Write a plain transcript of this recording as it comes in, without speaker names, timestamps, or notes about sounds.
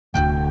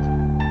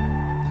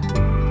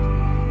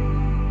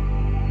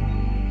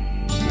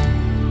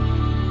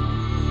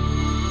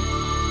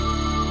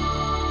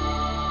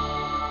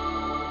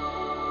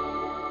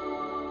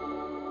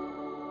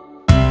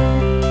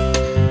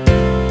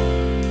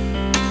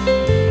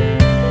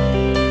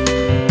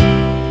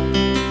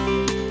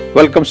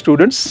Welcome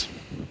students.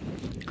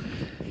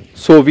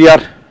 So we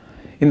are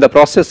in the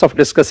process of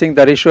discussing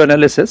the ratio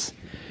analysis,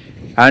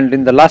 and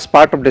in the last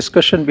part of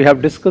discussion we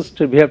have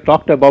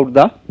talked about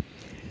the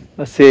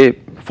say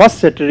first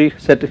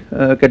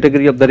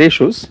category of the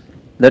ratios,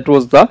 that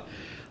was the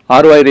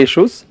ROI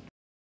ratios,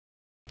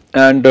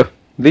 and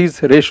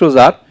these ratios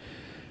are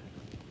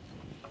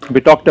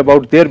we talked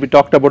about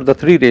the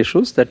three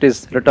ratios, that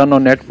is return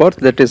on net worth,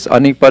 that is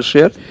earning per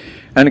share,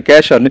 and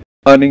cash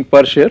earning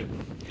per share.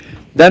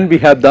 Then we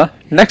have the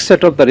next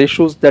set of the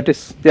ratios, that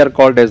is they are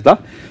called as the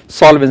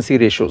solvency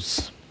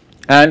ratios,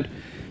 and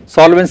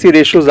solvency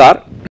ratios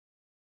are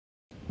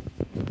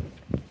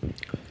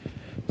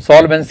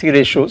solvency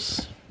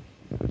ratios.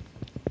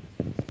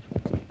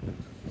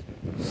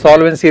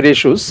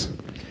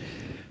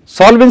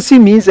 Solvency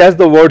means, as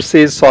the word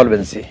says,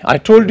 solvency. I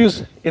told you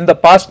in the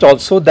past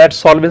also that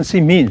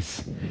solvency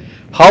means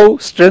how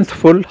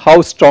strengthful,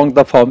 how strong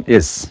the firm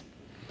is.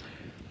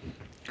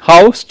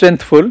 How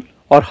strengthful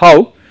or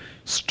how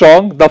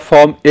strong the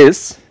firm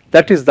is,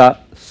 that is the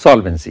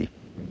solvency.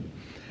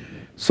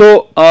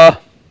 So,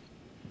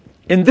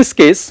 in this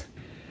case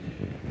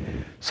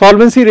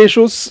solvency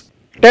ratios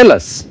tell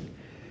us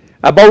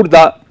about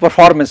the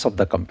performance of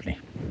the company,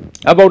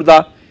 about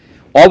the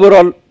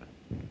overall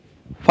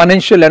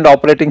financial and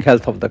operating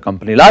health of the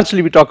company.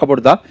 Largely we talk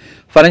about the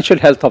financial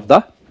health of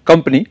the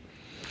company.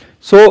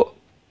 So,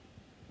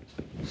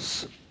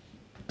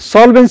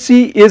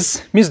 solvency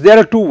means there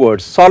are two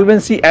words,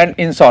 solvency and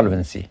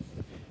insolvency.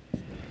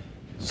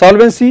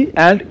 Solvency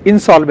and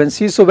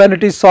insolvency. So, when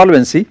it is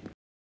solvency,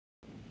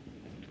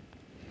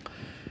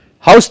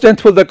 how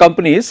strengthful the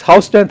company is, how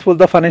strengthful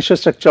the financial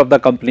structure of the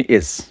company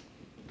is,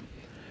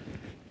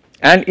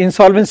 and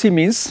insolvency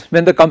means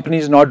when the company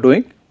is not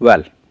doing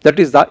well, that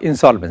is the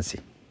insolvency.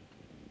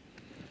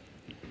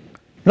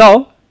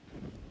 Now,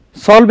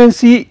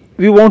 solvency,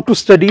 we want to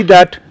study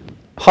that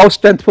how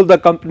strengthful the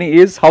company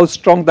is, how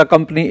strong the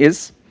company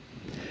is,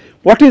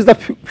 what is the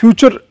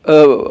future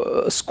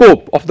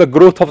scope of the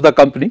growth of the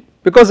company,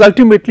 because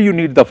ultimately you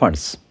need the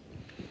funds.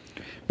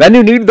 When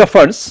you need the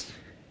funds,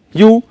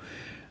 you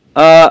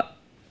have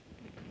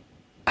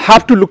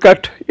to look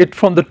at it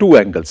from the two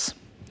angles.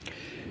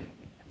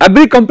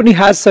 Every company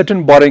has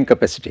certain borrowing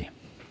capacity,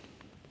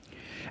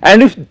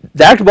 and if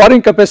that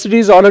borrowing capacity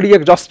is already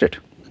exhausted,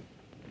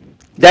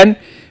 then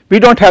we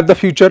do not have the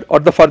future or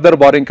the further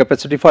borrowing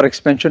capacity for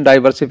expansion,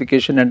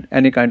 diversification and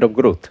any kind of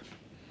growth.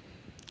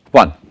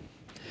 One.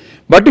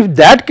 But if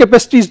that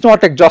capacity is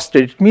not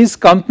exhausted, it means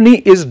company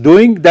is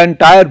doing the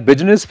entire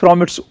business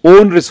from its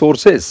own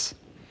resources.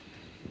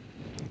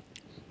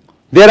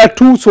 There are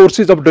two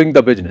sources of doing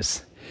the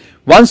business.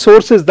 One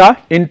source is the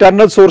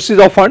internal sources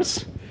of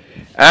funds,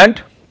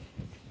 and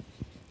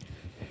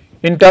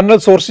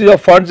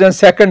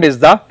second is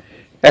the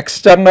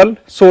external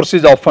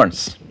sources of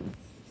funds.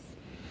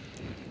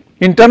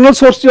 Internal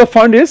sources of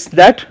fund is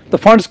that the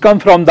funds come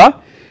from the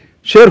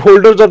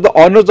shareholders or the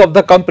owners of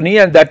the company,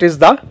 and that is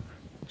the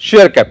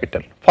share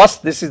capital.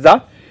 First this is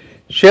the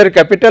share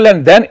capital,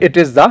 and then it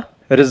is the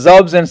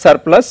reserves and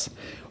surplus,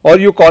 or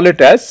you call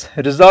it as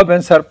reserve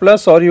and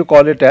surplus, or you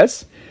call it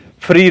as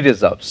free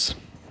reserves.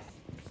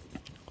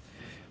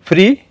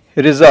 Free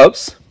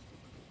reserves,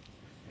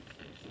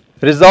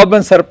 reserve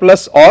and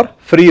surplus or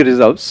free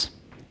reserves,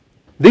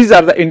 these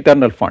are the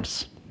internal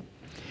funds.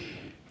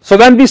 So,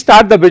 when we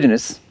start the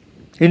business,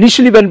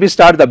 initially when we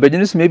start the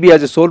business, maybe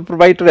as a sole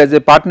proprietor, as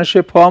a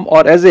partnership firm,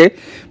 or as a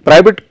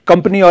private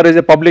company or as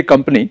a public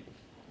company,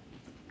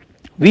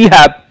 we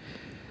have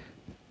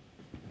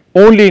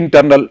only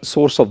internal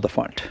source of the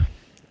fund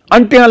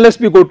until unless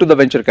we go to the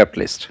venture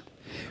capitalist.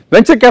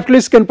 Venture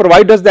capitalists can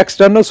provide us the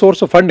external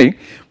source of funding,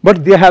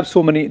 but there are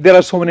so many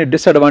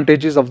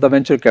disadvantages of the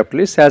venture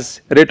capitalists,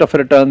 as rate of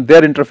return,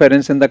 their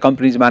interference in the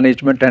company's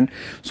management, and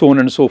so on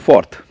and so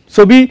forth.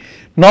 So, we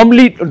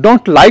normally do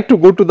not like to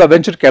go to the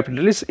venture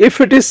capitalists if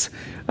it is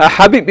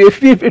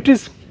if it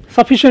is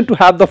sufficient to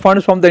have the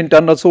funds from the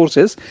internal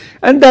sources,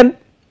 and then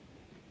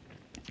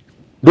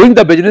doing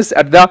the business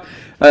at the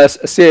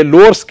say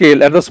lower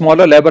scale, at the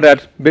smaller level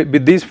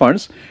with these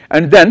funds,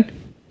 and then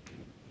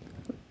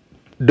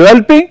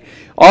developing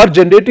or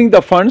generating the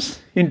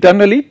funds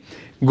internally,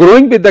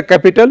 growing with the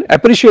capital,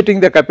 appreciating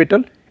the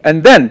capital,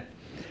 and then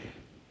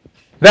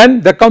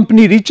when the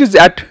company reaches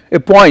at a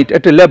point,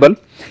 at a level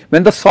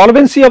when the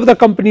solvency of the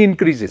company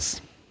increases,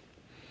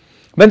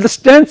 when the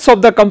strengths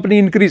of the company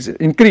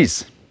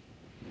increase,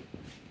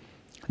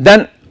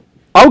 then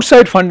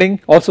outside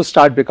funding also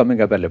start becoming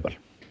available.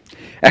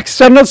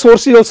 External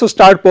sources also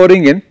start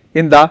pouring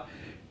in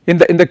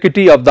the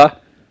kitty of the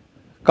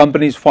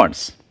company's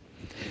funds.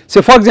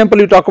 So, for example,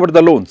 you talk about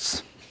the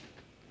loans.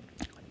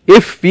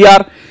 If we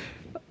are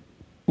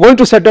going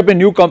to set up a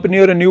new company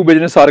or a new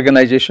business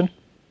organization,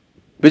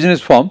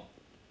 business firm,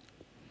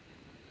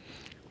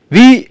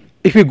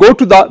 if we go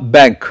to the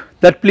bank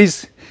that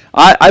please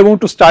I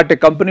want to start a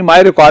company,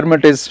 my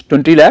requirement is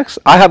 20 lakhs,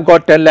 I have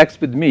got 10 lakhs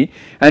with me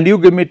and you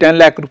give me 10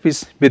 lakh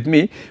rupees with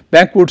me,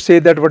 bank would say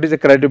that what is the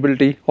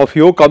credibility of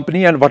your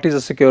company and what is the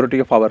security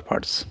of our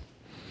funds.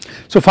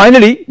 So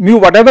finally,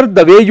 whatever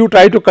the way you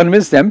try to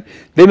convince them,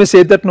 they may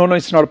say that no, it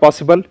is not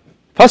possible.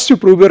 First you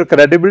prove your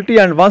credibility,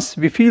 and once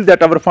we feel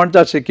that our funds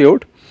are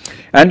secured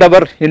and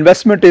our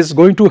investment is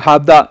going to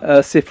have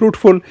the say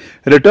fruitful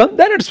return,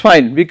 then it is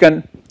fine, we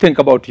can think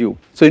about you.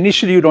 So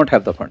initially you do not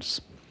have the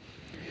funds.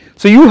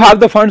 So you have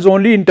the funds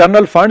only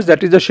internal funds,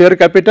 that is the share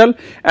capital,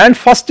 and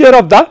first year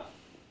of the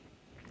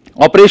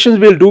operations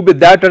we will do with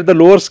that at the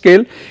lower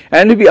scale,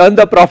 and if we earn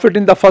the profit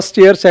in the first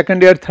year,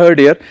 second year, third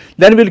year,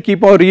 then we will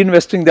keep on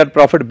reinvesting that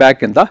profit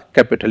back in the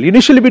capital.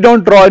 Initially we do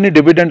not draw any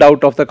dividend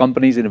out of the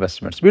company's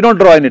investments, we do not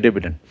draw any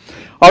dividend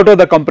out of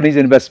the company's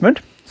investment.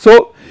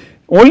 So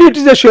only it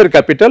is a share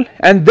capital,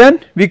 and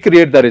then we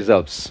create the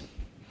reserves.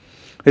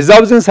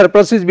 Reserves and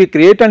surpluses we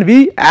create and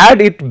we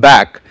add it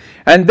back,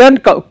 and then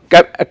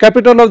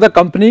capital of the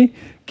company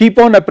keep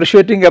on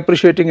appreciating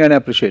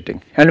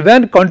and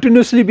when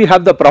continuously we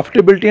have the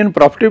profitability and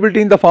profitability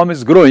in the firm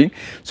is growing,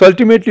 so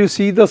ultimately you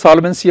see the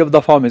solvency of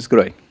the firm is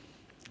growing.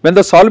 When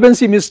the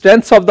solvency means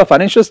strengths of the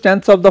financial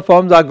strengths of the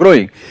firms are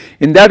growing,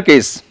 in that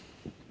case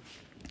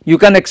you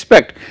can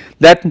expect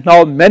that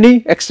now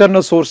many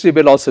external sources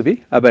will also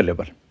be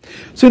available.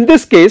 So in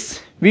this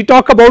case we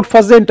talk about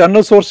first the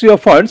internal sources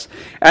of funds,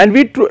 and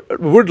we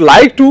would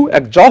like to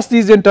exhaust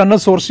these internal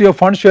sources of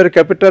funds, share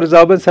capital,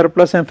 reserve and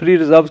surplus and free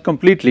reserves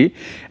completely,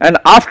 and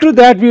after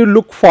that we will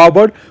look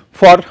forward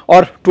for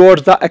or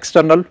towards the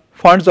external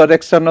funds or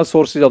external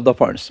sources of the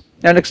funds.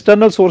 And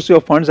external sources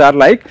of funds are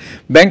like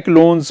bank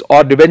loans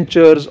or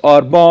debentures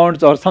or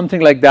bonds or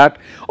something like that,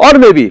 or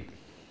maybe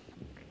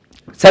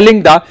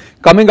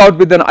coming out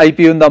with an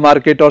IPO in the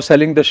market or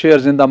selling the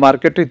shares in the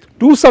market.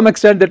 To some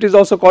extent that is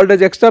also called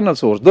as external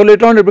source, though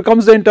later on it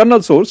becomes the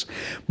internal source,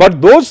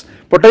 but those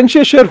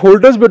potential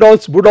shareholders would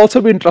also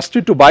be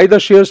interested to buy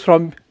the shares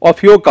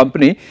of your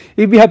company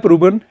if we have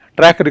proven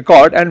track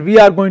record, and we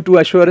are going to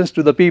assurance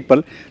to the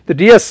people that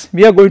yes,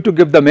 we are going to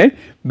give them a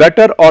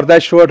better or the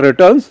assured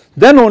returns,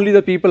 then only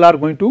the people are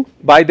going to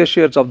buy the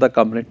shares of the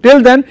company.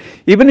 Till then,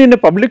 even in a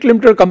public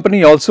limited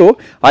company also,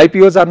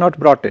 IPOs are not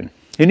brought in.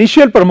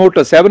 Initial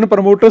promoters, 7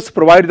 promoters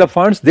provide the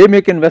funds, they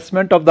make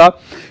investment of the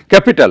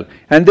capital,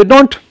 and they do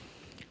not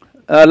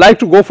like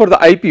to go for the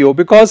IPO,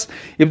 because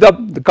if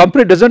the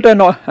company does not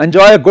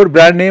enjoy a good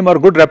brand name or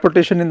good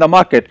reputation in the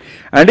market,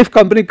 and if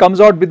company comes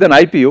out with an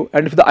IPO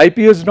and if the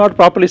IPO is not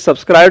properly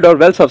subscribed or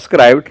well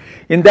subscribed,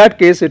 in that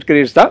case it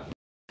creates the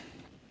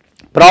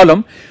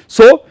problem.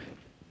 So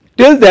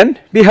till then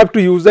we have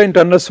to use the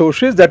internal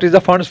sources, that is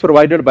the funds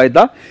provided by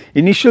the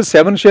initial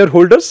 7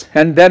 shareholders,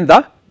 and then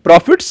the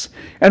profits,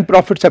 and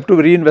profits have to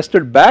be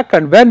reinvested back,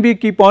 and when we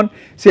keep on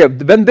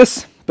when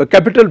this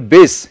capital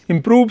base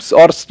improves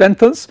or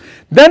strengthens,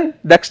 then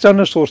the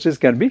external sources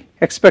can be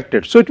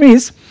expected. So it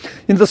means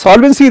in the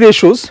solvency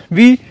ratios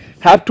we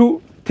have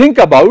to think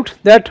about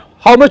that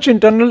how much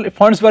internal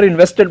funds were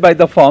invested by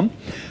the firm,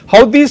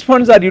 how these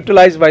funds are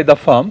utilized by the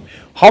firm,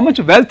 how much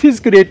wealth is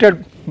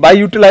created by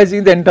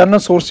utilizing the internal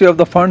sources of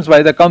the funds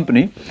by the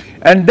company,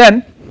 and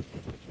then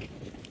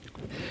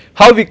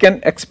how we can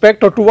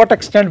expect or to what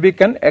extent we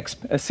can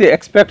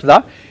expect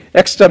the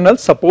external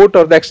support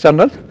or the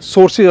external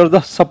sources or the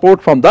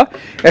support from the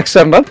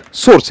external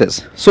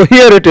sources. So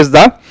here it is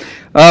the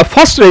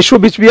first ratio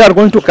which we are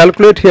going to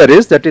calculate here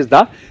is, that is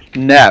the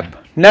NAV,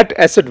 net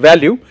asset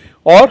value,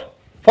 or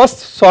first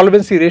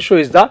solvency ratio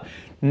is the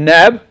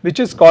NAV, which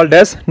is called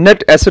as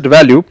net asset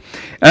value,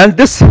 and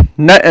this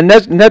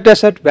net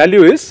asset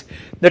value is,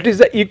 that is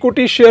the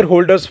equity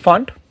shareholders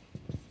fund,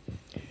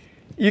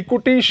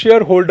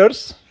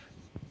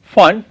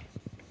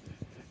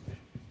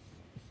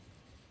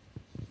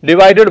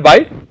 divided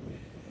by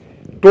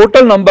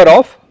total number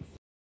of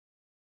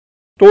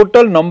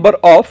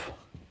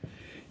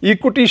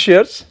equity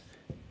shares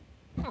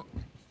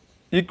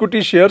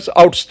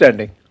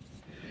outstanding,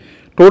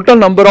 total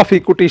number of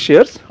equity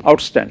shares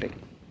outstanding.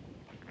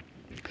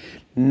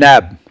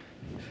 NAV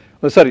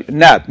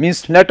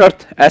means net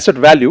asset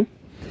value.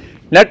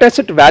 Net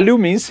asset value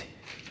means,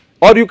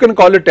 or you can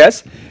call it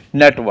as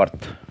net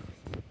worth.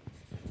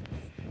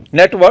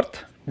 Net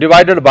worth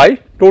divided by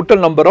total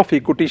number of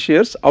equity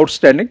shares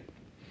outstanding.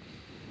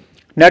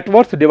 Net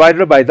worth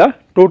divided by the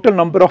total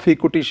number of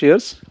equity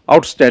shares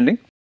outstanding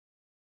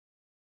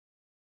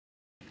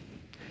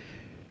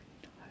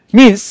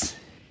means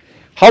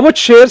how much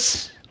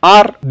shares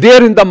are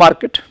there in the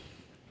market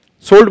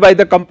sold by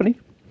the company,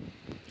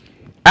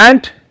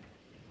 and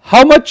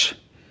how much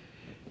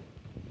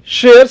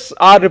shares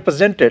are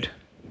represented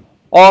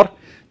or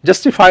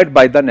justified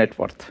by the net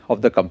worth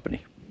of the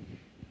company.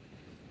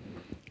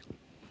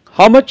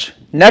 How much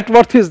net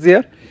worth is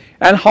there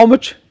and how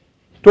much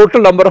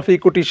total number of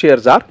equity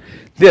shares are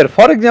there.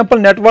 For example,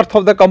 net worth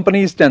of the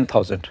company is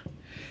 10,000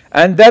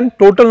 and then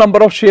total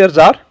number of shares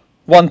are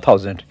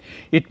 1000.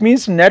 It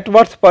means net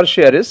worth per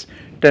share is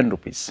 10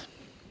 rupees.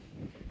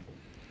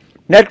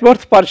 Net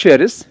worth per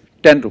share is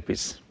 10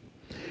 rupees.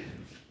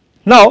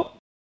 Now,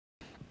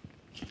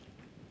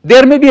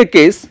 there may be a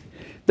case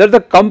that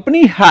the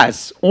company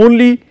has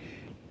only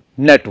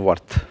net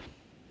worth.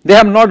 They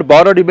have not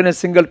borrowed even a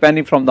single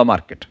penny from the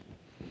market.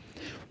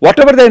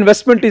 whatever the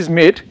investment is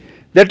made,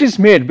 that is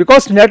made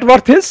because net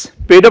worth is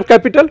paid up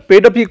capital,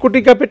 paid up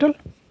equity capital,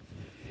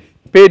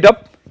 paid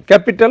up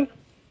capital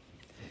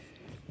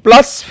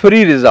plus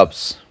free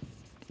reserves,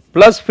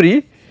 plus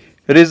free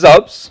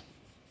reserves.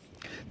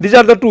 These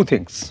are the two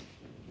things.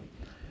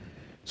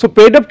 So,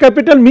 paid up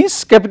capital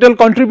means capital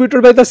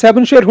contributed by the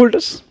 7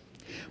 shareholders,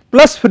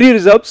 plus free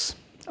reserves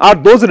are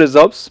those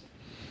reserves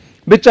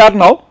which are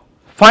now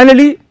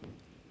finally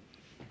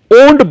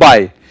owned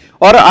by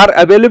or are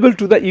available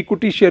to the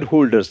equity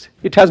shareholders.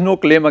 It has no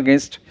claim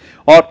against,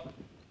 or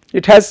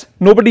it has,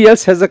 nobody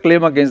else has a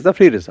claim against the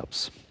free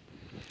reserves.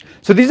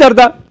 So, these are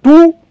the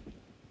two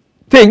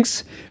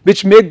things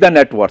which make the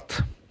net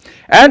worth.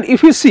 And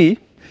if you see,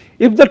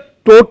 if the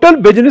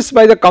total business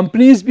by the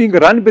company is being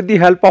run with the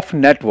help of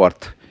net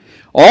worth,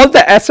 all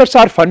the assets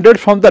are funded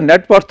from the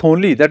net worth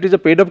only, that is the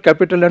paid up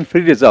capital and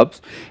free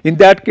reserves. In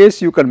that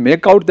case, you can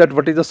make out that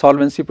what is the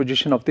solvency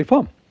position of the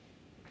firm.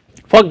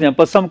 For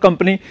example, some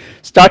company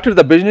started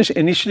the business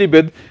initially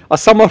with a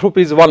sum of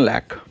rupees 1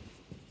 lakh,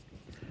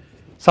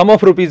 sum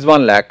of rupees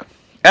 1 lakh,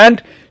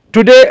 and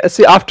today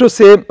say after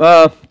say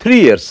 3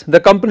 years, the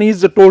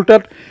company's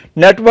total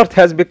net worth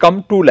has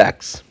become 2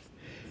 lakhs.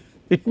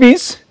 It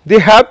means they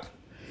have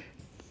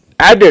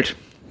added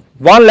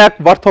 1 lakh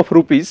worth of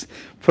rupees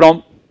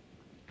from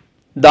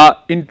the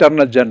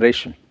internal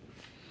generation.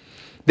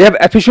 They have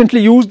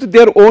efficiently used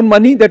their own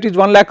money, that is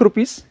 1 lakh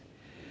rupees,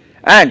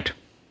 and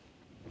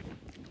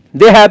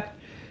they have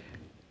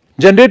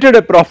generated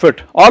a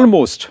profit.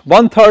 Almost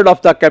 1/3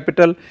 of the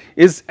capital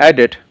is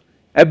added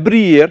every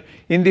year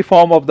in the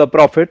form of the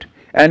profit,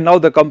 and now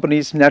the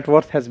company's net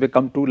worth has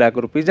become 2 lakh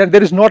rupees, and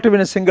there is not even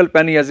a single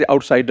penny as the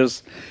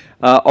outsiders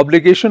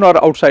obligation or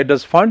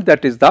outsiders fund,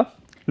 that is the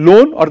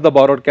loan or the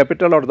borrowed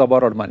capital or the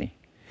borrowed money.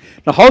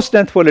 Now, how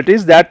strengthful it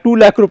is that 2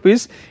 lakh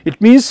rupees, it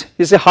means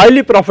is a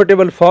highly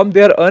profitable firm.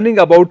 They are earning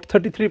about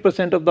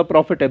 33% of the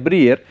profit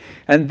every year,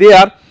 and they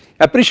are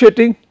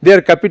appreciating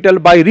their capital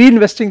by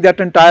reinvesting that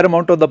entire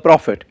amount of the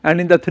profit,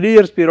 and in the 3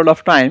 years period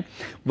of time,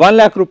 1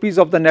 lakh rupees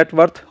of the net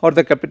worth or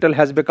the capital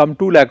has become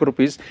 2 lakh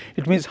rupees.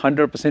 It means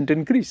 100%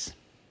 increase.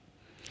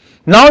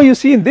 Now, you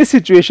see in this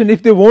situation,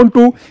 if they want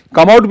to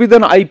come out with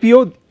an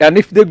IPO, and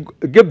if they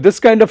give this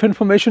kind of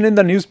information in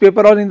the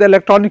newspaper or in the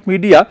electronic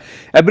media,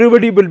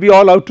 everybody will be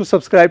all out to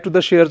subscribe to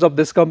the shares of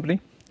this company.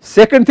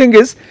 Second thing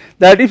is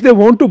that if they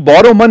want to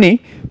borrow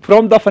money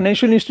from the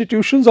financial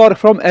institutions or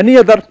from any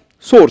other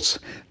source,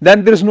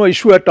 then there is no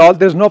issue at all,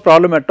 there is no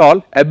problem at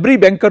all. Every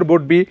banker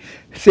would be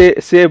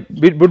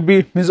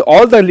means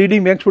all the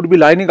leading banks would be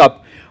lining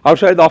up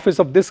outside the office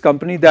of this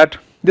company, that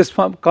this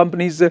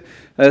company's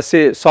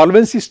say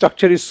solvency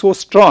structure is so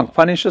strong,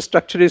 financial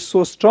structure is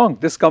so strong,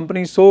 this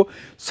company is so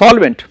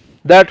solvent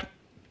that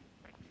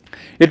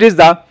it is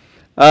the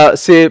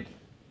say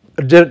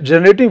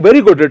generating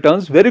very good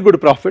returns, very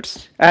good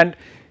profits, and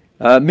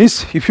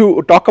means if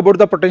you talk about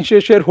the potential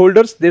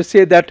shareholders, they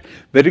say that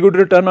very good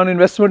return on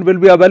investment will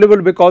be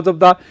available because of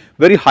the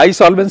very high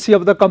solvency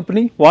of the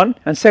company, one,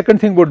 and second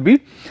thing would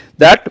be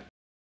that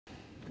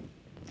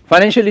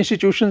financial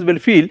institutions will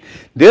feel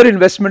their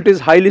investment is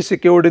highly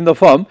secured in the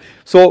firm.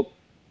 So,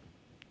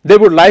 they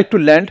would like to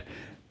lend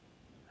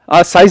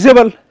a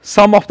sizable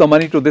sum of the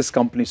money to this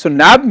company. So,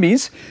 NAV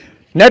means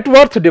net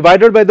worth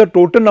divided by the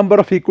total number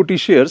of equity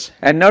shares,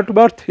 and net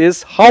worth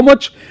is how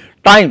much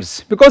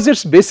times, because it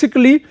is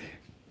basically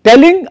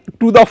telling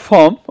to the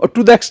firm or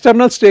to the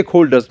external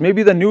stakeholders,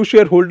 maybe the new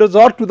shareholders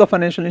or to the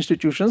financial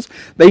institutions,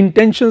 the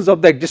intentions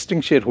of the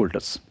existing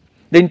shareholders,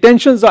 the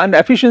intentions and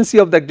efficiency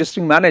of the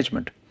existing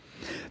management.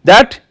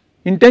 That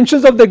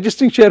intentions of the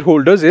existing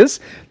shareholders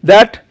is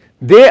that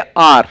they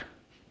are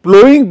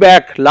plowing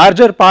back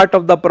larger part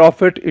of the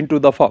profit into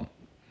the firm.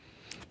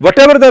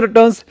 Whatever the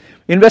returns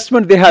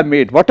investment they have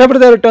made, whatever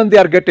the return they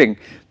are getting,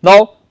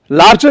 now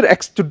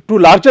to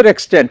larger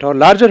extent or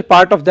larger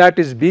part of that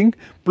is being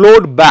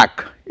plowed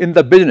back in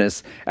the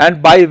business,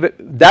 and by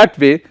that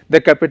way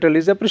the capital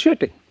is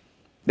appreciating,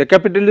 the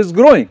capital is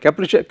growing,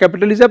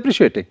 capital is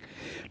appreciating.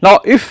 Now,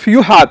 if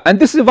you have, and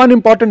this is one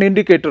important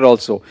indicator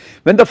also,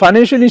 when the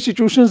financial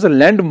institutions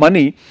lend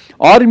money,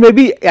 or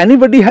maybe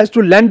anybody has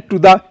to lend to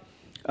the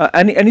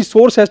any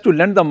source has to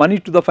lend the money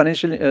to the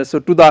financial so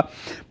to the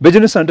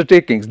business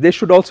undertakings, they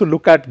should also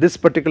look at this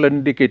particular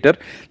indicator,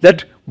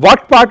 that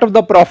what part of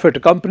the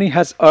profit company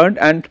has earned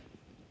and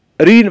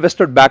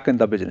reinvested back in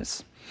the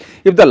business.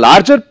 If the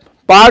larger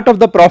part of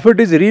the profit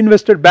is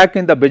reinvested back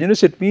in the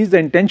business, it means the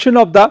intention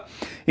of the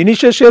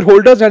initial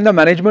shareholders and the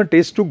management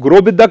is to grow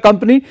with the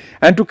company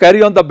and to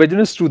carry on the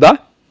business to the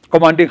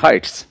commanding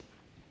heights.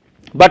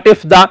 But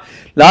if the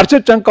larger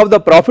chunk of the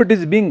profit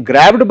is being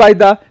grabbed by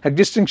the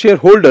existing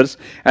shareholders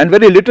and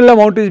very little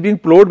amount is being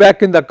plowed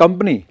back in the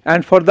company,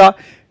 and for the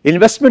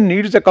investment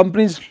needs the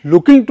company is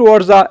looking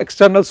towards the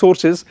external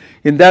sources,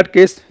 in that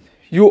case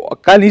you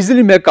can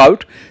easily make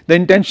out the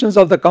intentions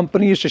of the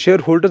company's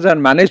shareholders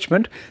and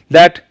management,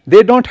 that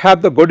they do not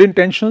have the good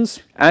intentions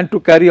and to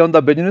carry on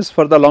the business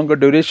for the longer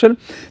duration.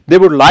 They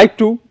would like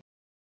to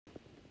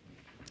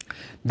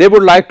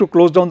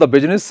close down the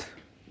business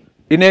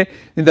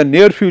in the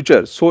near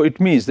future. So, it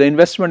means the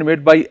investment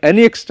made by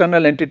any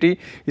external entity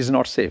is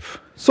not safe.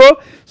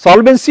 So,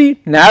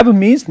 solvency NAV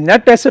means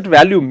net asset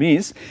value,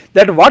 means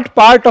that what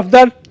part of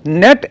the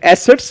net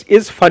assets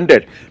is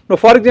funded. Now,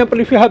 for example,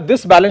 if you have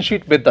this balance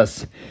sheet with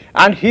us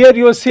and here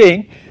you are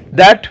saying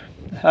that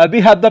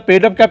we have the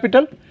paid up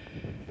capital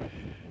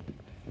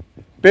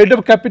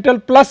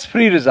plus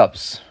free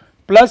reserves,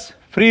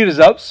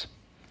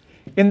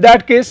 in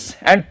that case,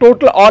 and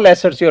total all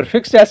assets, your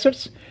fixed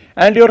assets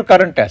and your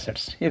current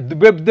assets, if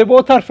they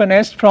both are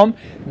financed from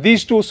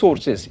these two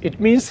sources, it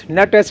means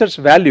net assets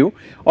value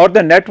or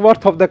the net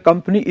worth of the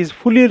company is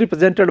fully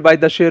represented by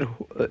the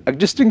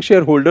existing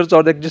shareholders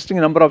or the existing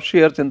number of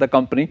shares in the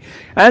company,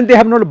 and they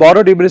have not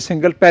borrowed every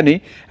single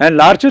penny, and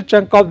larger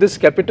chunk of this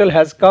capital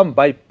has come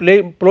by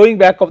plowing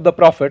back of the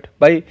profit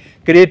by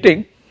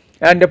creating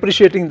and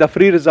appreciating the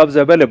free reserves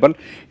available.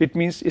 It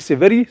means it is a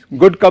very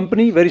good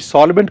company, very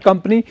solvent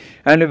company,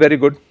 and a very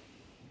good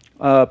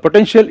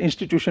potential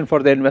institution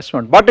for the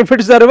investment. But if it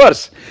is the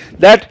reverse,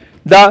 that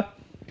the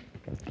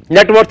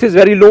net worth is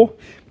very low,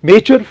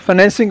 major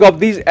financing of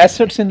these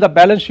assets in the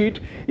balance sheet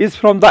is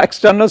from the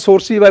external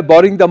sources by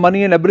borrowing the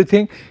money and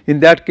everything, in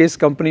that case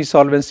company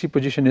solvency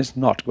position is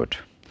not good.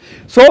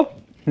 So,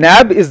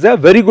 NAV is a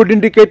very good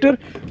indicator,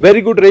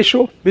 very good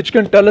ratio which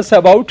can tell us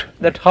about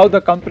that how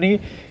the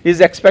company is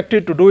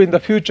expected to do in the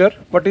future,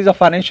 what is the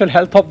financial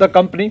health of the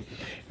company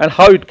and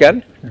how it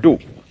can do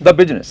the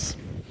business.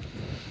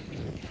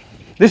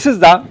 This is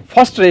the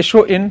first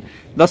ratio in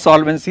the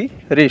solvency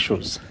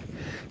ratios.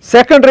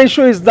 Second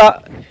ratio is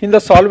in the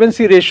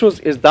solvency ratios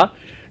is the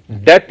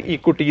debt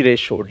equity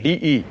ratio,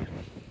 DE.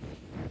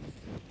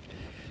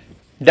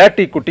 Debt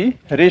equity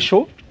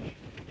ratio,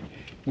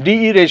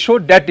 DE ratio,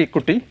 debt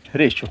equity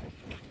ratio.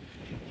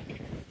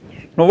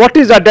 Now, what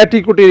is a debt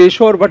equity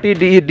ratio or what is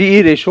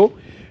DE ratio?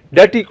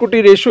 Debt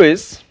equity ratio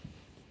is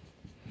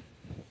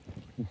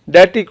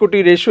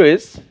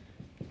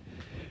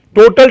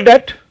total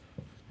debt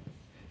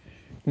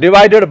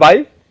divided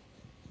by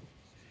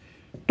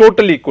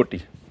total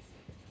equity.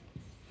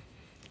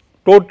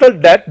 Total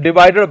debt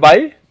divided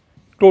by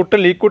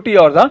total equity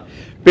or the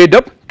paid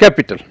up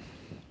capital.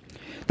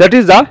 That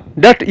is the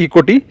debt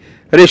equity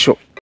ratio,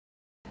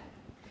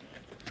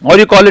 or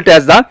you call it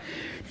as the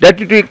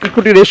debt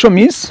equity ratio,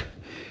 means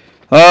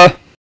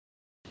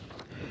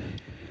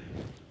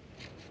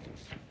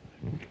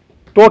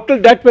total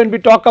debt. When we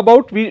talk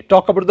about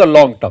the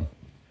long term.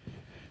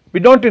 We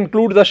do not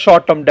include the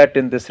short term debt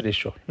in this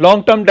ratio.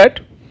 Long term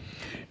debt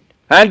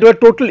and your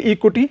total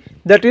equity,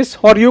 that is,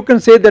 or you can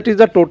say that is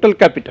the total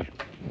capital.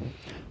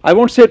 I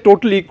will not say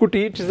total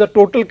equity, it is the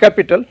total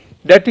capital.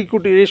 Debt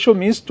equity ratio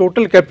means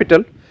total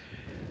capital,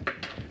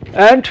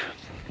 and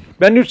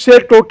when you say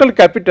total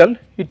capital,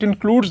 it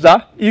includes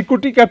the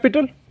equity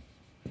capital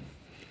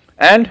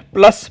and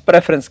plus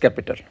preference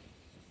capital,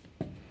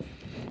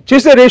 which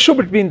is the ratio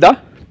between the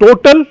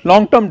total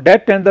long term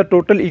debt and the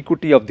total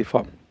equity of the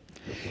firm.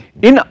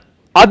 In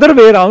other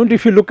way around,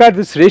 if you look at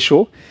this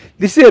ratio,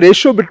 this is a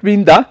ratio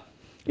between the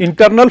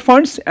internal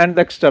funds and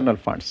the external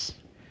funds,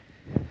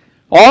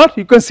 or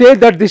you can say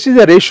that this is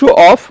a ratio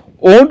of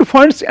owned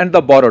funds and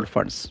the borrowed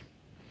funds.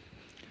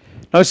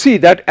 Now, see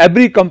that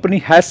every company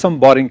has some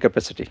borrowing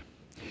capacity,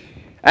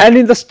 and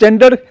in the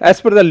standard as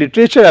per the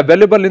literature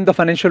available in the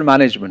financial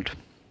management,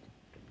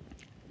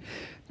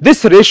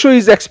 this ratio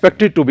is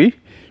expected to be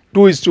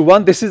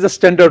 2:1. This is the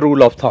standard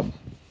rule of thumb,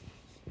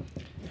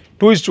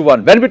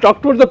 2:1. When we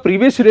talked about the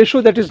previous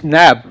ratio, that is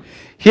NAV,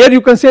 here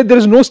you can say there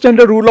is no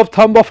standard rule of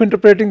thumb of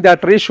interpreting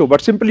that ratio,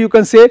 but simply you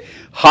can say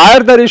higher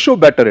the ratio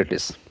better it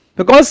is,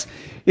 because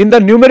in the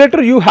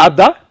numerator you have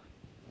the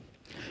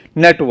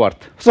net worth.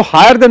 So,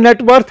 higher the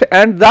net worth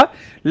and the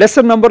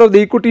lesser number of the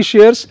equity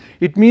shares,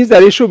 it means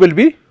the ratio will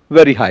be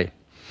very high.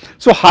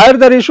 So, higher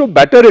the ratio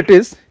better it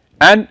is,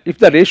 and if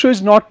the ratio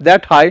is not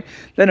that high,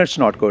 then it is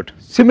not good.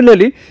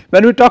 Similarly,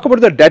 when we talk about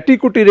the debt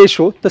equity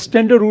ratio, the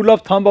standard rule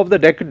of thumb of the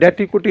debt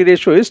equity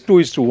ratio is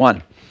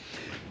 2:1.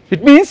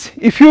 It means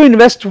if you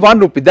invest 1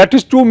 rupee, that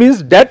is 2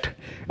 means debt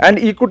and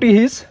equity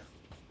is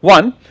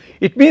 1.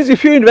 It means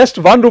if you invest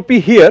 1 rupee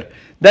here,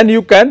 then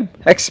you can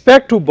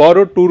expect to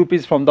borrow 2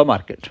 rupees from the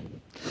market.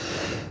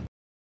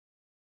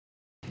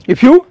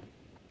 If you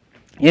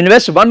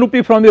invest 1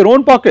 rupee from your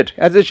own pocket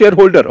as a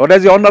shareholder or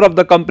as the owner of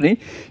the company,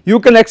 you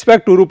can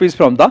expect 2 rupees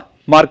from the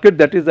market.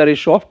 That is the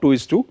ratio of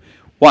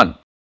 2:1.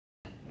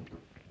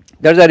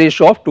 That is the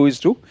ratio of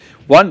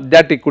 2:1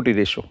 debt equity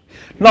ratio.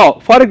 Now,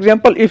 for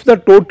example, if the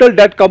total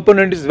debt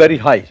component is very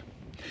high,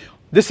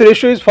 this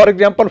ratio is for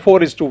example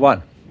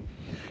 4:1.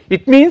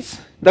 It means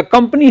the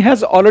company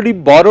has already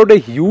borrowed a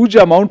huge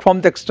amount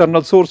from the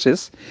external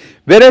sources,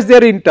 whereas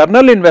their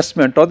internal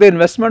investment or the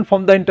investment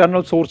from the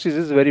internal sources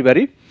is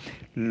very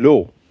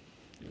low.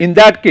 In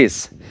that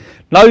case,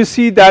 now you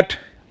see that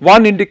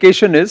one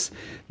indication is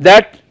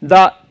that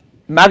the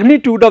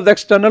magnitude of the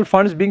external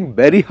funds being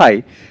very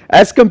high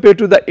as compared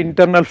to the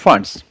internal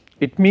funds,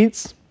 it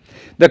means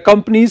the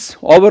company's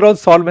overall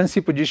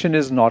solvency position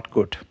is not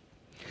good.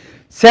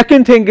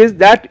 Second thing is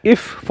that if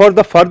for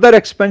the further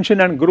expansion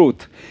and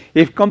growth,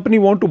 if company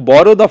want to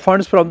borrow the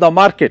funds from the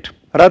market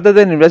rather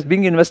than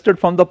being invested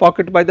from the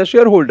pocket by the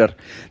shareholder,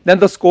 then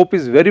the scope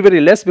is very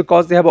less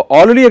because they have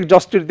already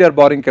exhausted their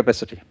borrowing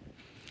capacity.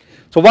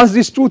 So once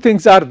these two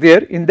things are there,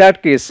 in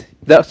that case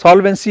the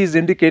solvency is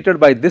indicated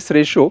by this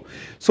ratio.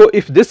 So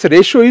if this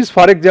ratio is,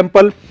 for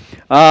example,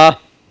 there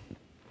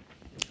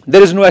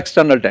is no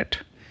external debt.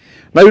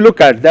 Now you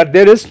look at that,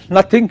 there is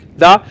nothing,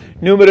 the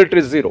numerator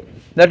is 0,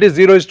 that is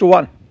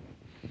 0:1.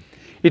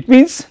 It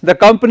means the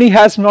company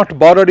has not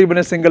borrowed even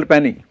a single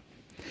penny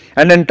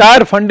and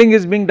entire funding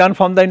is being done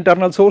from the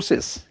internal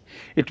sources.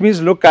 It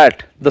means look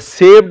at the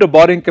saved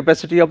borrowing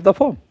capacity of the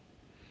firm.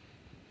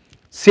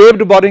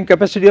 Saved borrowing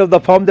capacity of the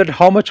firm, that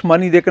how much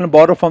money they can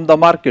borrow from the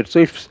market. So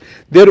if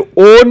their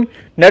own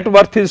net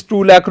worth is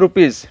 2 lakh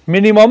rupees,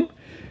 minimum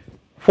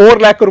 4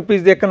 lakh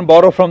rupees they can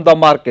borrow from the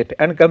market,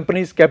 and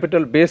company's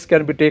capital base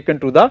can be taken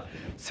to the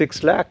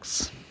 6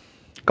 lakhs.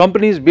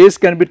 Company's base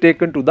can be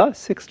taken to the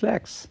 6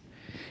 lakhs.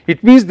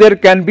 It means there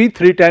can be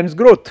 3 times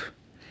growth.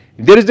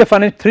 There is a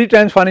 3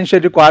 times financial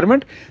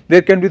requirement,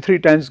 there can be 3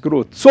 times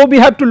growth. So we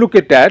have to look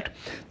at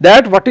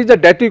that what is the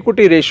debt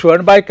equity ratio,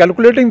 and by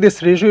calculating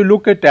this ratio you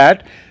look at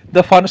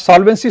the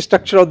solvency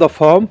structure of the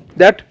firm,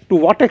 that to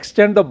what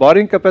extent the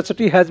borrowing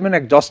capacity has been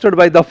exhausted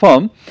by the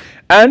firm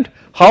and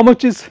how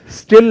much is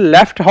still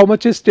left, how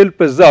much is still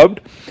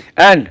preserved,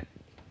 and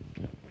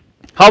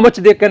how much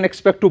they can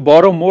expect to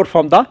borrow more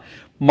from the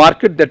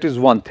market. That is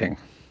one thing,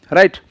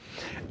 right?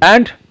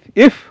 And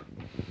if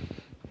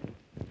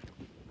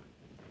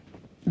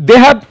they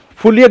have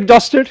fully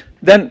exhausted,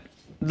 then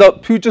the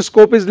future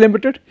scope is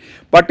limited,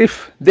 but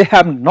if they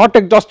have not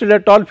exhausted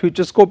at all,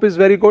 future scope is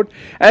very good,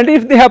 and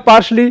if they have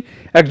partially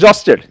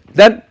exhausted,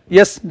 then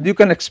yes, you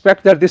can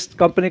expect that this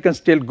company can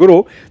still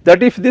grow.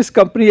 That if this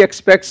company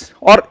expects,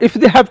 or if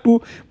they have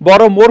to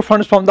borrow more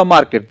funds from the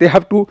market, they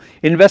have to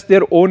invest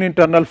their own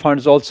internal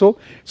funds also.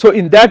 So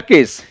in that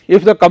case,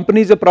 if the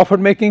company is a profit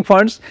making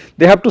funds,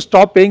 they have to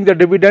stop paying the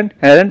dividend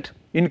and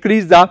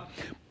increase the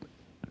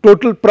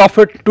total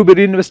profit to be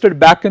reinvested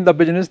back in the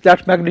business.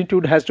 That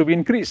magnitude has to be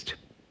increased.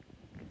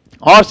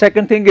 Or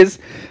second thing is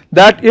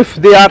that if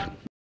they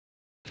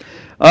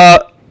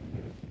are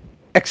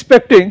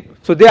expecting,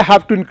 so they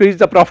have to increase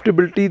the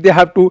profitability, they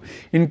have to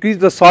increase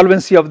the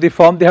solvency of the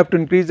firm, they have to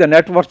increase the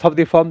net worth of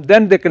the firm,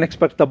 then they can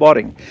expect the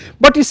borrowing.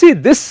 But you see,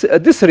 this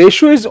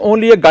ratio is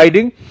only a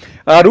guiding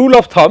rule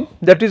of thumb,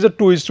 that is a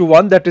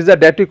 2:1, that is the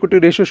debt equity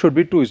ratio should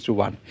be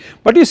 2:1.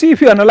 But you see,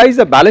 if you analyze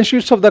the balance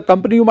sheets of the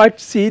company, you might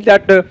see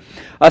that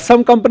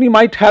some company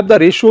might have the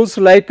ratios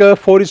like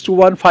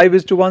 4:1,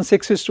 5:1,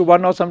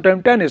 6:1, or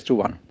sometimes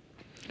 10:1.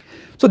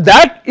 So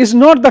that is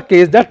not the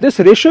case, that this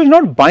ratio is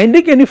not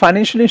binding any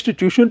financial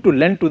institution to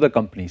lend to the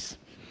companies.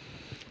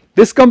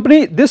 This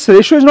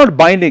ratio is not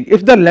binding.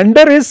 If the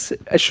lender is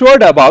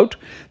assured about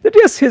that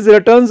yes, his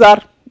returns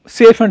are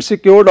safe and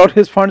secured, or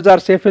his funds are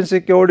safe and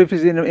secured, if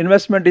his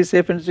investment is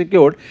safe and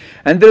secured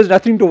and there is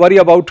nothing to worry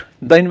about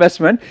the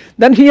investment,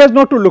 then he has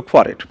not to look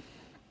for it.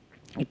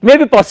 It may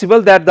be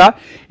possible that the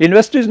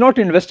investor is not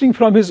investing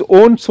from his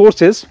own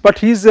sources, but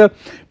he is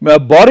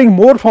borrowing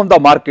more from the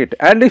market,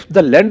 and if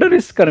the lender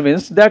is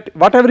convinced that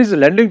whatever is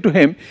lending to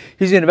him,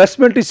 his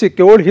investment is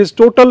secured, his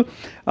total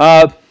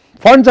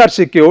funds are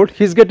secured,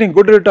 he is getting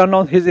good return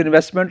on his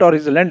investment or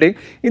his lending,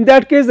 in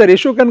that case the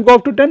ratio can go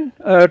up to 10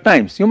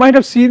 times. You might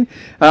have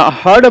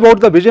heard about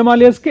the Vijay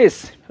Mallya's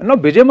case. Now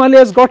Vijay Mallya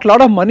has got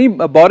lot of money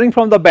borrowing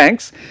from the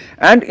banks,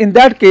 and in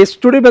that case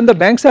today when the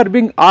banks are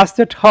being asked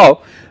that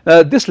how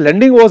this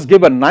lending was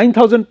given,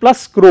 9,000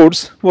 plus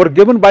crores were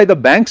given by the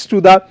banks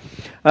to the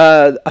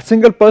a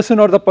single person,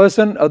 or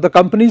the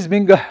companies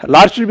being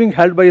largely being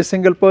held by a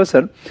single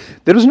person.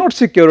 There is not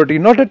security,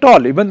 not at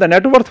all. Even the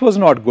net worth was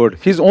not good.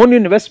 His own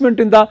investment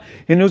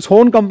in his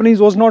own companies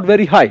was not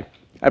very high.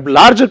 A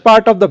larger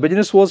part of the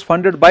business was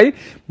funded by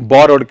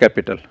borrowed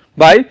capital,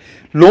 by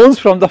loans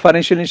from the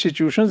financial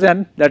institutions,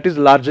 and that is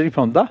largely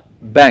from the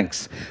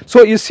banks.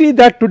 So you see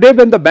that today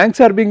when the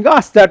banks are being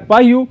asked that why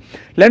you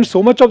lend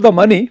so much of the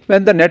money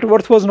when the net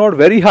worth was not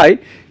very high,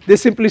 they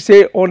simply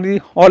say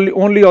only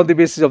on the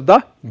basis of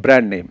the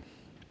brand name.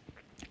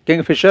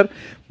 Kingfisher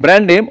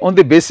brand name, on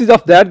the basis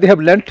of that they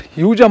have lent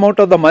huge amount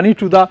of the money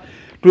to the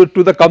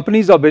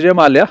companies of Vijay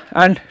Mallya,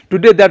 and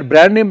today that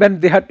brand name, when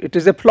it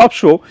is a flop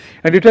show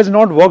and it has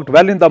not worked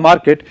well in the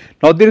market.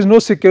 Now there is no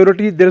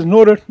security, there is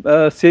no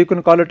say you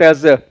can call it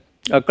as a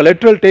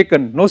collateral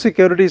taken, no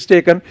security is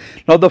taken.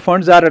 Now the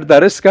funds are at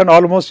the risk, and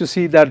almost you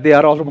see that they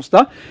are almost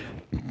the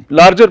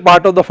larger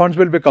part of the funds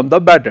will become the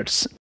bad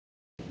debts.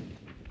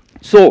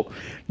 So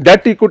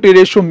debt equity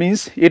ratio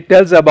means it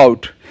tells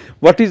about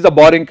what is the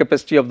borrowing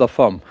capacity of the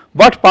firm,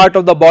 what part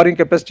of the borrowing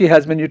capacity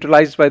has been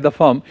utilized by the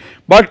firm,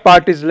 what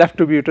part is left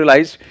to be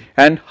utilized,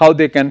 and how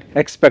they can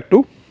expect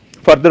to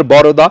further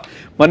borrow the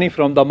money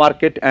from the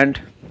market. And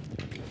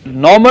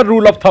normal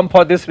rule of thumb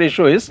for this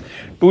ratio is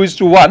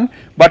 2:1,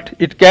 but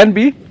it can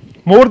be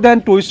more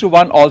than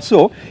 2:1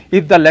 also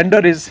if the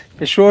lender is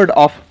assured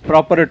of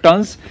proper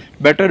returns,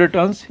 better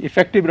returns,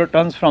 effective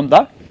returns from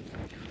the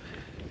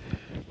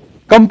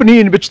company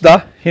in which the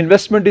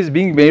investment is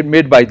being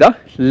made by the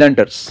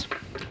lenders.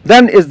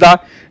 Then is the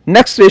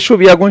next ratio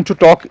we are going to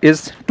talk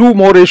is two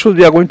more ratios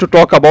we are going to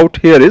talk about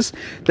here is,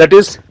 that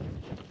is,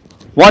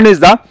 one is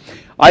the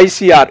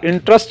ICR,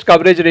 interest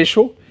coverage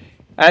ratio,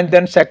 and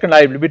then second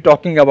I will be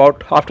talking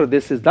about after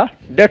this is the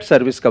debt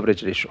service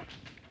coverage ratio.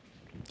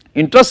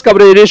 Interest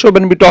coverage ratio,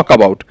 when we talk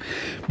about,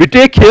 we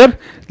take here,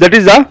 that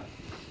is the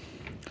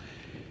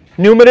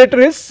numerator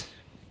is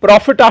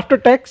profit after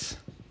tax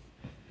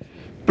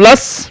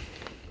plus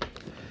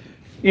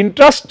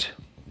interest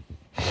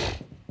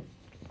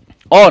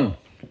on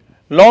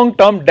long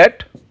term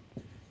debt,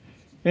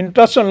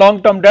 interest on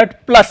long term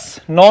debt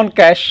plus non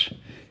cash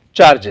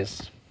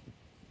charges,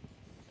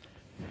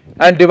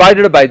 and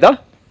divided by the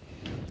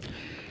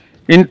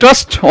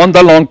interest on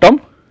the long term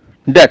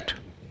debt,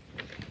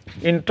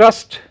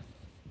 interest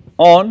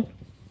on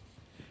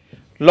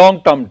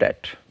long term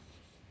debt,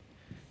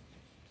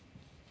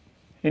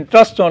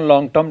 interest on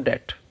long term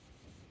debt,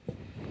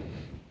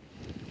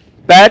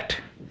 PAT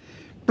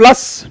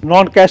plus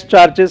non cash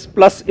charges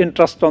plus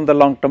interest on the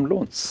long term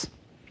loans.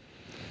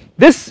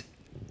 This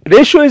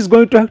ratio is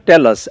going to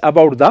tell us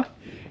about the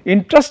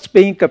interest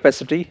paying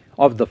capacity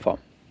of the firm.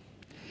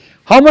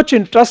 How much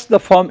interest the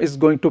firm is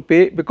going to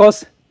pay,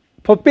 because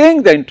for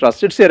paying the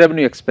interest it is a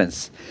revenue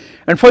expense,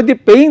 and for the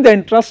paying the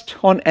interest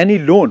on any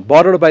loan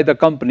borrowed by the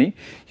company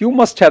you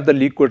must have the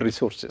liquid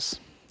resources,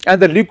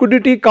 and the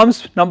liquidity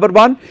comes number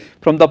one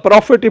from the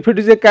profit if it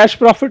is a cash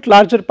profit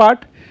larger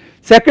part.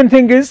 Second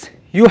thing is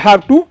you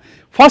have to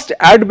first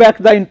add back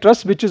the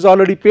interest which is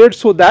already paid,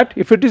 so that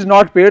if it is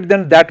not paid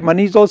then that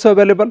money is also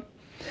available,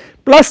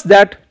 plus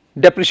that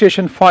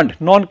depreciation fund,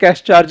 non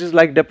cash charges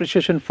like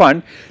depreciation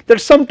fund,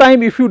 that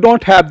sometime if you do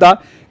not have the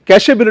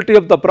cashability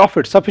of the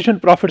profit,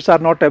 sufficient profits are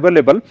not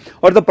available,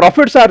 or the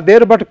profits are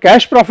there but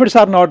cash profits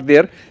are not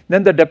there,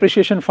 then the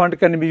depreciation fund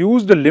can be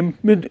used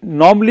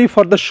normally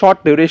for the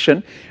short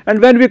duration,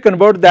 and when we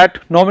convert that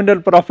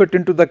nominal profit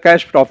into the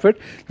cash profit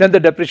then the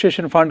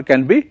depreciation fund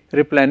can be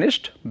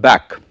replenished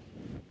back.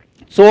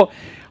 So,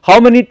 how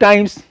many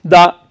times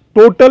the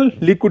total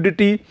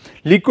liquidity,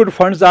 liquid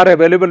funds are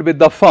available with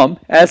the firm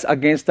as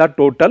against the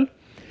total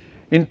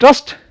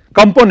interest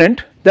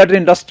component that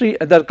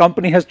the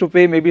company has to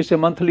pay, maybe say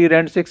monthly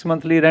rent, 6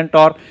 monthly rent,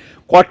 or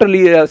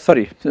quarterly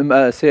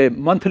say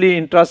monthly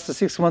interest,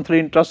 6 monthly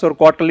interest, or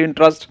quarterly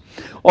interest,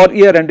 or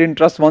year end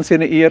interest once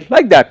in a year,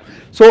 like that.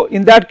 So,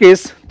 in that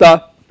case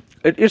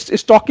it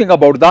is talking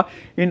about the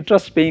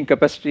interest paying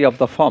capacity of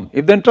the firm.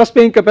 If the interest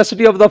paying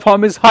capacity of the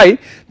firm is high,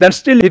 then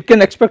still it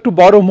can expect to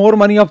borrow more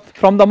money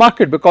from the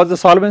market because the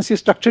solvency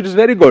structure is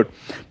very good.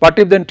 But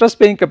if the interest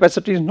paying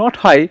capacity is not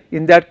high,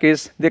 in that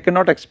case they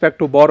cannot expect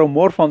to borrow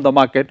more from the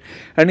market,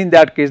 and in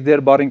that case their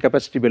borrowing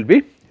capacity will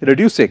be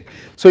reducing.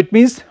 So, it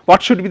means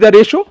what should be the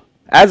ratio?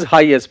 As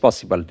high as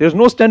possible. There is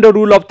no standard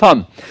rule of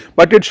thumb,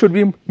 but it should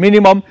be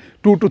minimum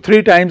 2 to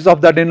 3 times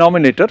of the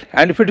denominator,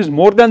 and if it is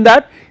more than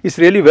that it is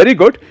really very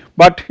good,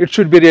 but it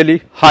should be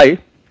really high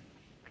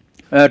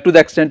to the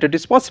extent it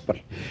is possible.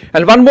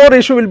 And one more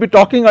ratio we will be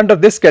talking under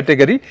this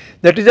category,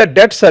 that is a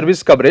debt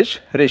service coverage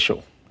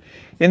ratio.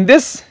 In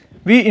this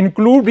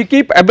we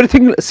keep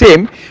everything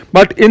same,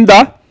 but in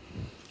the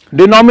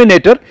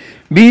denominator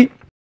we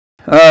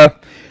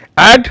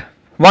add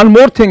one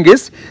more thing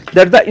is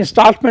that the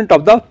installment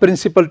of the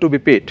principal to be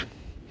paid,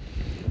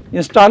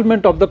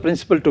 installment of the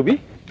principal to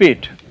be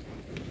paid,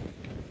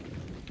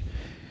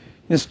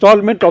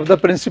 installment of the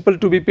principal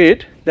to be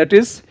paid, that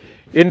is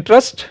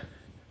interest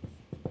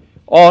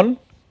on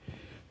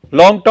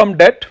long term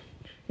debt,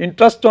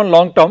 interest on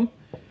long term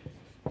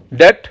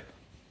debt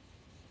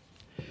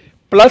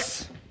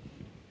plus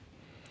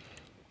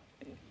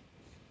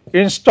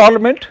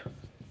installment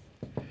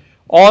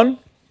on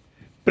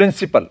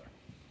principal.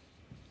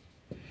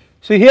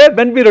 So, here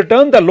when we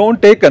return the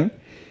loan taken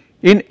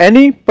in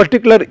any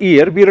particular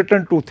year, we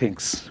return two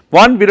things.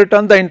 One, we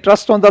return the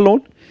interest on the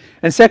loan,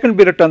 and second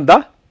we return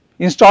the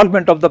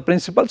installment of the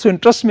principal. So,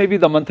 interest may be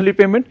the monthly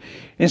payment,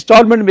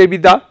 installment may be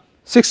the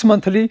 6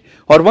 monthly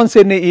or once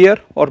in a year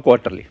or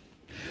quarterly.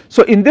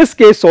 So, in this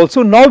case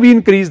also now we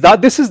increase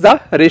this is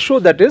the ratio,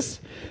 that is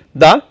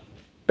the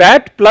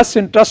PAT plus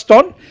interest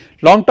on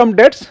long term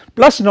debts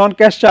plus non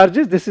cash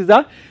charges. This is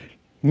the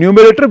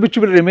numerator which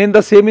will remain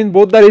the same in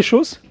both the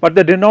ratios, but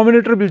the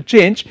denominator will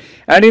change,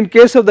 and in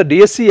case of the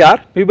DSCR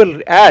we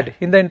will add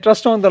in the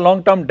interest on the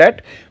long term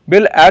debt, we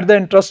will add the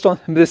interest on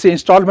this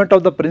installment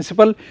of the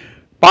principal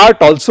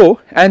part also,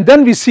 and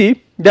then we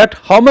see that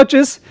how much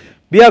is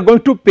we are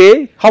going to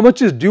pay, how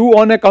much is due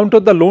on account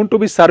of the loan to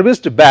be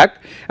serviced back,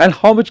 and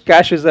how much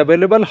cash is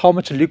available, how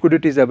much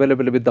liquidity is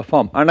available with the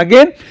firm. And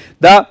again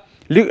the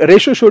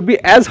ratio should be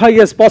as high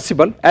as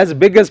possible, as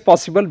big as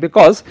possible,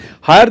 because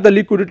higher the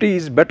liquidity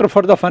is better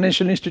for the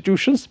financial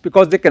institutions,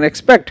 because they can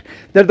expect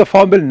that the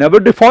firm will never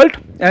default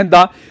and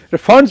the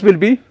funds will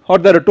be, or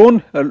the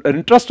return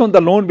interest on the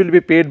loan will be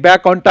paid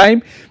back on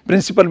time,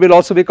 principal will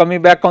also be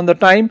coming back on the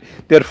time,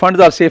 their funds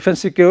are safe and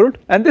secured,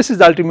 and this is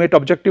the ultimate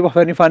objective of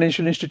any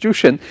financial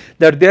institution,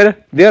 that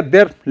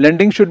their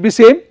lending should be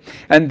same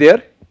and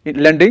their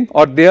lending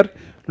or their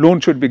loan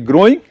should be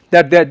growing,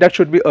 that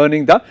should be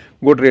earning the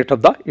good rate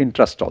of the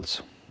interest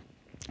also.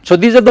 So,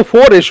 these are the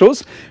 4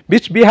 ratios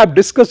which we have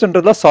discussed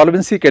under the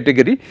solvency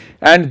category,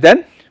 and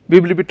then we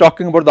will be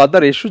talking about the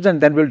other ratios,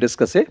 and then we will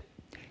discuss a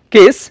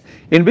case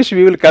in which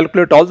we will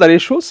calculate all the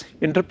ratios,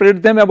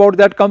 interpret them about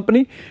that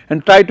company,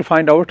 and try to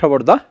find out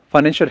about the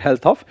financial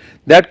health of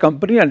that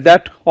company, and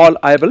that all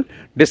I will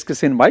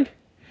discuss in my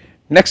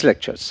next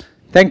lectures.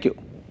 Thank you.